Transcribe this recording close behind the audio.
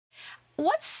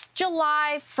What's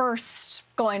July 1st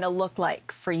going to look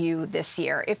like for you this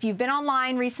year? If you've been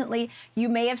online recently, you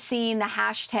may have seen the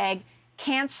hashtag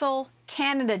Cancel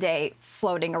Canada Day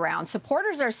floating around.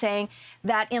 Supporters are saying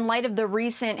that in light of the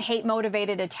recent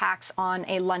hate-motivated attacks on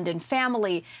a London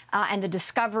family and the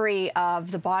discovery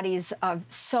of the bodies of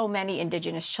so many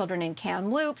Indigenous children in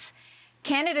Kamloops,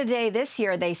 Canada Day this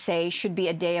year, they say, should be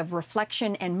a day of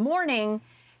reflection and mourning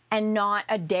and not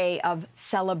a day of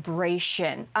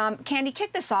celebration. Candy,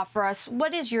 kick this off for us.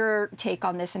 What is your take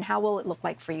on this, and how will it look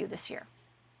like for you this year?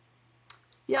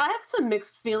 Yeah, I have some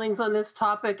mixed feelings on this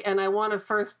topic, and I want to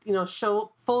first,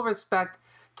 show full respect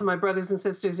to my brothers and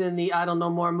sisters in the Idle No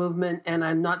More movement, and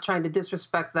I'm not trying to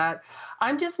disrespect that.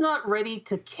 I'm just not ready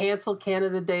to cancel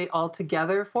Canada Day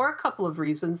altogether for a couple of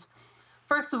reasons.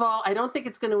 First of all, I don't think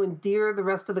it's going to endear the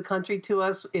rest of the country to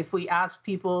us if we ask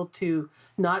people to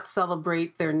not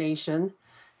celebrate their nation.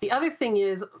 The other thing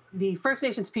is the First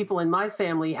Nations people in my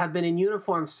family have been in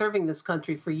uniform serving this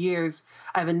country for years.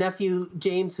 I have a nephew,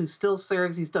 James, who still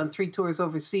serves. He's done 3 tours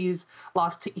overseas,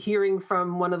 lost hearing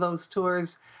from one of those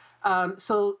tours.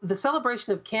 So the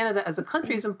celebration of Canada as a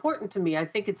country is important to me. I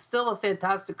think it's still a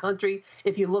fantastic country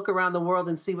if you look around the world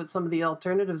and see what some of the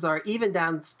alternatives are, even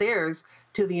downstairs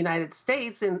to the United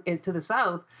States and to the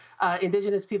South.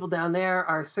 Indigenous people down there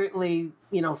are certainly,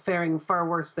 faring far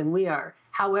worse than we are.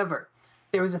 However,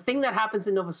 there is a thing that happens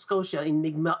in Nova Scotia, in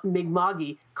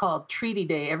Mi'kma'ki, called Treaty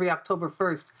Day every October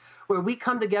 1st, where we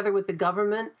come together with the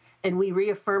government and we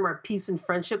reaffirm our peace and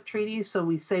friendship treaties. So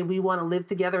we say we want to live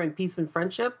together in peace and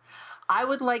friendship. I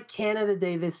would like Canada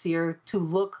Day this year to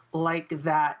look like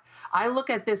that. I look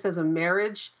at this as a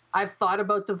marriage. I've thought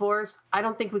about divorce. I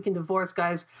don't think we can divorce,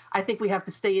 guys. I think we have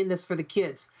to stay in this for the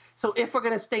kids. So if we're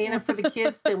going to stay in it for the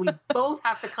kids, then we both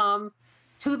have to come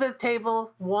to the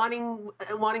table wanting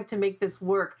to make this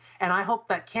work. And I hope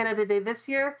that Canada Day this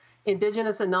year,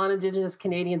 Indigenous and non-Indigenous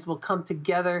Canadians will come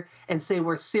together and say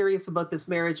we're serious about this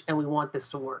marriage and we want this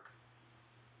to work.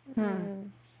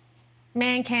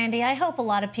 Man, Candy, I hope a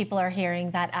lot of people are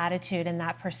hearing that attitude and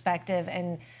that perspective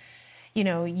and,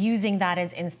 using that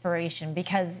as inspiration,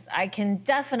 because I can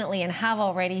definitely and have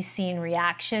already seen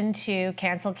reaction to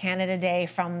Cancel Canada Day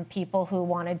from people who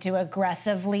wanted to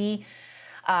aggressively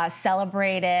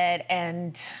celebrate it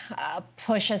and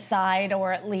push aside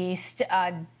or at least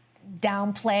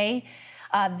downplay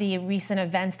the recent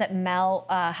events that Mel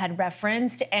had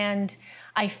referenced. And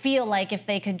I feel like if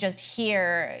they could just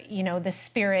hear, the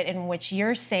spirit in which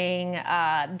you're saying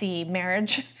the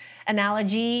marriage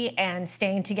analogy and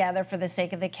staying together for the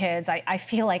sake of the kids, I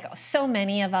feel like so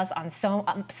many of us on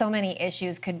so many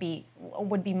issues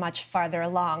would be much farther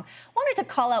along. Wanted to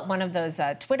call out one of those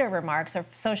Twitter remarks or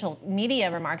social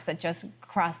media remarks that just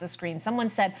crossed the screen. Someone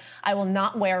said, "I will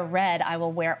not wear red, I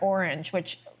will wear orange,"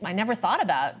 which I never thought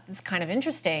about. It's kind of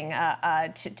interesting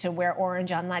to wear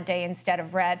orange on that day instead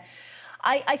of red.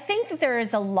 I think that there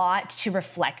is a lot to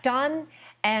reflect on.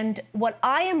 And what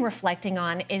I am reflecting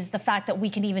on is the fact that we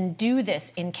can even do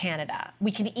this in Canada.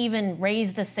 We can even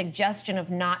raise the suggestion of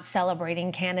not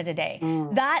celebrating Canada Day.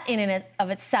 That in and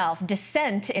of itself,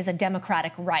 dissent is a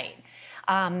democratic right.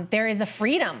 There is a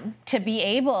freedom to be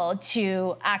able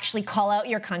to actually call out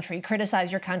your country,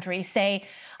 criticize your country, say,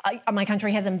 my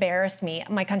country has embarrassed me,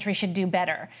 my country should do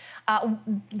better,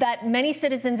 that many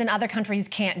citizens in other countries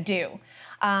can't do.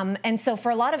 And so for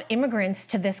a lot of immigrants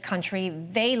to this country,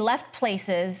 they left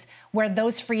places where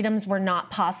those freedoms were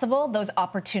not possible, those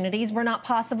opportunities were not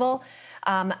possible.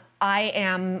 I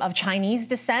am of Chinese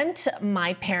descent.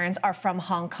 My parents are from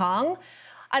Hong Kong.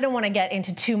 I don't want to get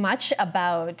into too much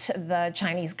about the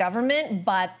Chinese government,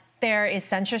 but there is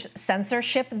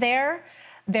censorship there.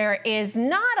 There is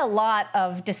not a lot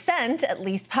of dissent, at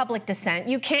least public dissent.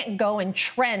 You can't go and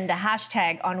trend a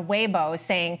hashtag on Weibo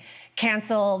saying,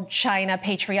 "Cancel China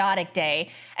Patriotic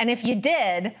Day." And if you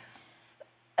did,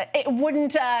 it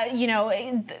wouldn't,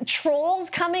 trolls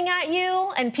coming at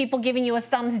you and people giving you a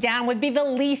thumbs down would be the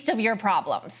least of your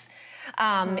problems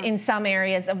in some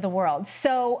areas of the world.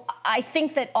 So I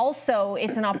think that also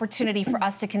it's an opportunity for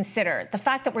us to consider the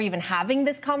fact that we're even having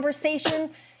this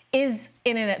conversation is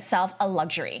in and itself a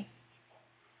luxury.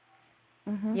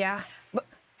 Yeah.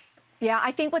 Yeah,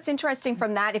 I think what's interesting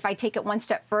from that, if I take it one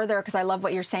step further, because I love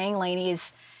what you're saying, Lainey,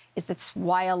 is that's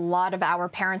why a lot of our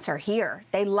parents are here.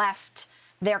 They left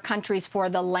their countries for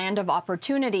the land of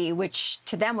opportunity, which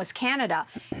to them was Canada.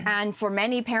 And for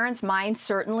many parents, mine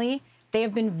certainly, they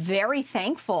have been very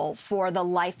thankful for the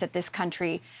life that this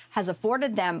country has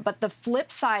afforded them. But the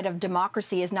flip side of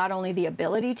democracy is not only the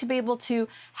ability to be able to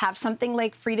have something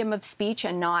like freedom of speech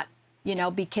and not,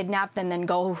 be kidnapped and then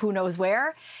go who knows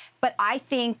where. But I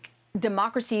think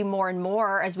democracy more and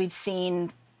more, as we've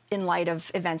seen in light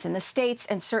of events in the States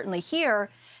and certainly here,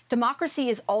 democracy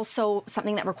is also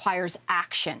something that requires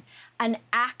action, an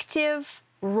active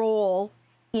role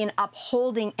in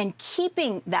upholding and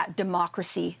keeping that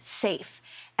democracy safe.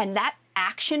 And that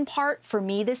action part for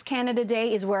me this Canada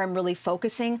Day is where I'm really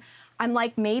focusing. I'm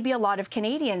like maybe a lot of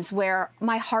Canadians where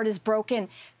my heart is broken.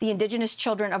 The Indigenous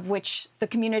children, of which the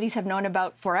communities have known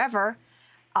about forever,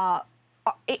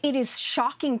 it is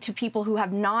shocking to people who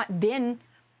have not been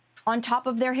on top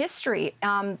of their history.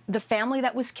 The family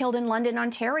that was killed in London,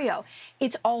 Ontario,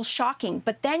 it's all shocking.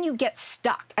 But then you get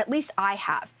stuck, at least I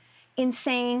have, in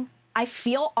saying, I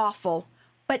feel awful,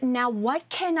 but now what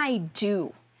can I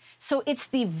do? So it's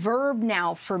the verb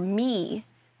now for me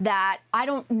that I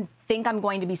don't think I'm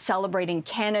going to be celebrating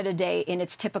Canada Day in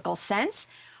its typical sense,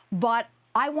 but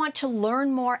I want to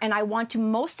learn more and I want to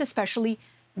most especially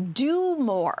do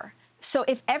more. So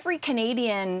if every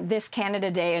Canadian this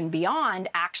Canada Day and beyond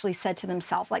actually said to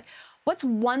themselves, like, what's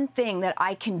one thing that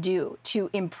I can do to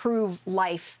improve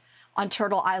life on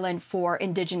Turtle Island for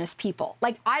Indigenous people?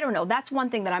 Like, I don't know. That's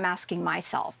one thing that I'm asking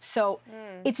myself. So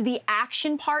it's the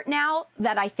action part now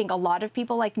that I think a lot of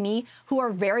people like me who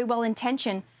are very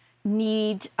well-intentioned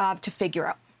need to figure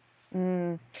out.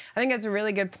 I think that's a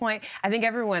really good point. I think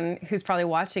everyone who's probably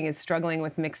watching is struggling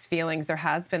with mixed feelings. There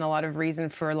has been a lot of reason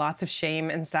for lots of shame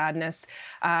and sadness,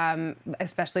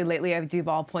 especially lately, as you've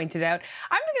all pointed out.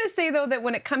 I'm going to say, though, that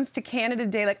when it comes to Canada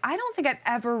Day, like, I don't think I've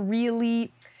ever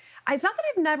really... It's not that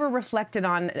I've never reflected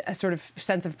on a sort of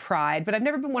sense of pride, but I've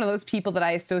never been one of those people that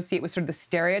I associate with sort of the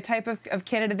stereotype of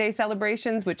Canada Day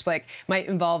celebrations, which like might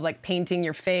involve like painting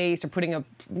your face or putting a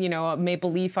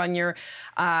maple leaf on your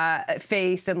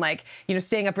face and like,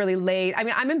 staying up really late. I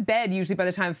mean, I'm in bed usually by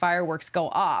the time fireworks go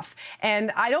off.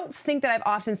 And I don't think that I've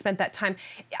often spent that time.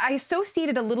 I associate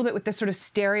it a little bit with the sort of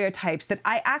stereotypes that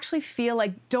I actually feel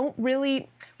like don't really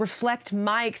reflect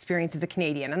my experience as a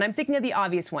Canadian. And I'm thinking of the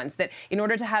obvious ones, that in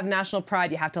order to have national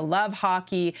pride, you have to love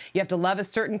hockey, you have to love a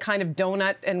certain kind of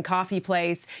donut and coffee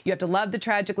place, you have to love the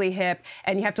Tragically Hip,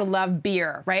 and you have to love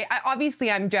beer, right? Obviously,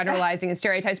 I'm generalizing and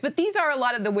stereotypes, but these are a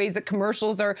lot of the ways that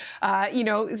commercials are,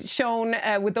 shown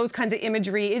with those kinds of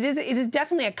imagery. It is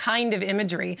definitely a kind of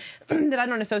imagery that I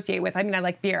don't associate with. I mean, I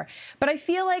like beer, but I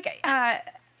feel like...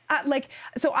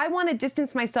 so I want to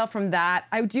distance myself from that.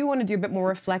 I do want to do a bit more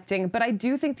reflecting, but I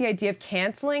do think the idea of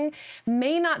canceling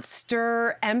may not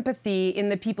stir empathy in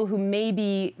the people who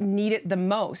maybe need it the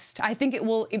most. I think it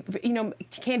will,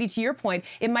 Candy, to your point,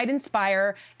 it might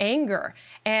inspire anger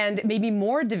and maybe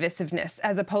more divisiveness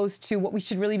as opposed to what we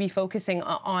should really be focusing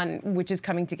on, which is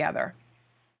coming together.